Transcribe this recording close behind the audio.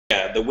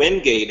Yeah, the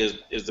Windgate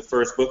is the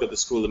first book of the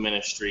School of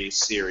Ministry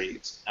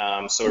series.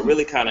 So it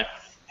really kind of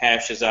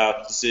hashes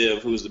out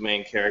Ziv, who's the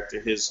main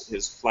character,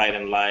 his plight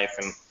in life,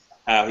 and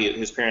how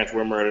his parents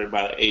were murdered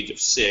by the age of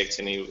 6,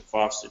 and he was a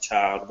foster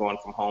child going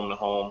from home to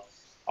home.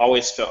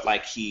 Always felt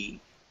like he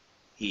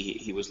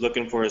was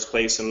looking for his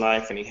place in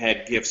life, and he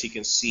had gifts. He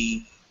can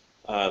see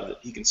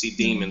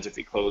demons if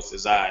he closed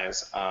his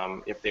eyes.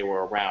 If they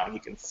were around, he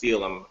can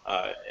feel them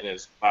in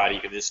his body.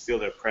 He could just feel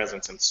their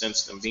presence and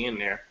sense them being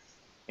there.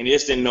 And he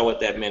just didn't know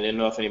what that meant. Didn't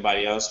know if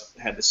anybody else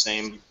had the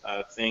same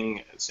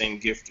same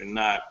gift or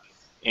not.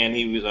 And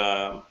he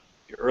was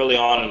early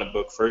on in the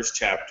book, first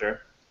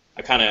chapter.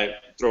 I kind of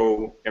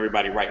throw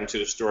everybody right into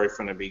the story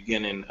from the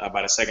beginning.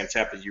 By the second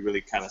chapter, you really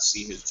kind of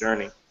see his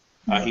journey.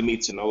 He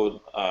meets an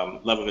old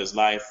love of his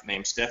life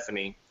named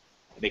Stephanie.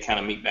 They kind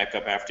of meet back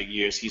up after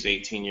years. He's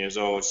 18 years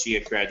old. She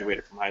had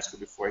graduated from high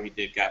school before he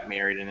did, got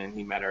married, and then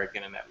he met her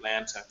again in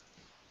Atlanta.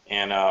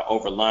 And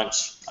over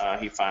lunch,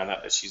 he finds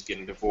out that she's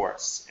getting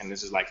divorced. And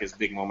this is like his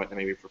big moment that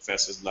maybe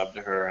professes love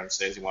to her and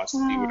says he wants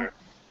to be with her.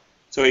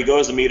 So he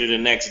goes to meet her the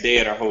next day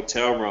at her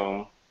hotel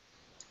room.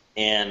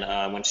 And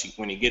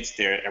when he gets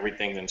there,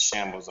 everything's in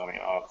shambles. I mean,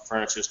 all the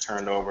furniture's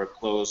turned over,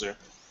 clothes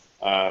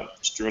are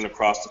strewn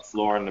across the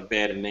floor in the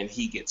bed, and then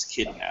he gets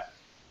kidnapped.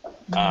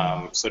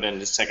 So then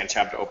the second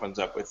chapter opens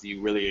up with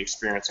you really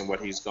experiencing what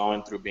he's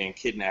going through being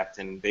kidnapped.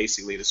 And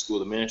basically the School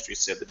of Ministry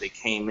said that they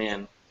came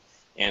in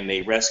and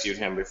they rescued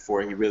him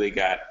before he really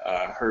got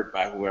hurt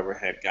by whoever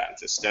had gotten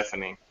to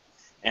Stephanie.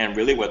 And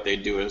really what they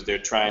do is they're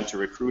trying to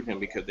recruit him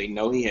because they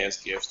know he has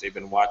gifts. They've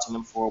been watching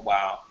him for a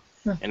while,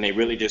 and they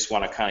really just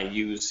want to kind of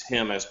use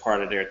him as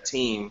part of their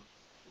team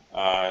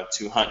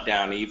to hunt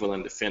down evil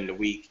and defend the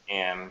weak.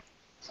 And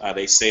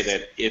they say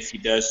that if he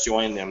does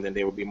join them, then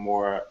they will be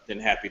more than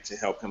happy to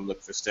help him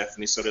look for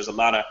Stephanie. So there's a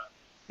lot of,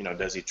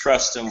 does he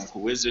trust them?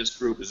 Who is this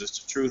group? Is this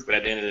the truth? But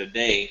at the end of the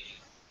day,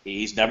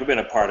 he's never been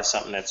a part of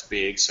something that's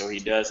big, so he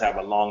does have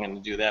a longing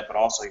to do that, but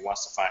also he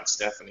wants to find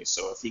Stephanie.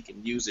 So if he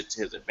can use it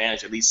to his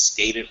advantage, at least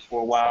skate it for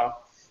a while,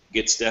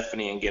 get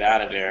Stephanie and get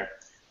out of there,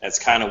 that's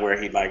kind of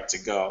where he'd like to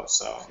go.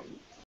 So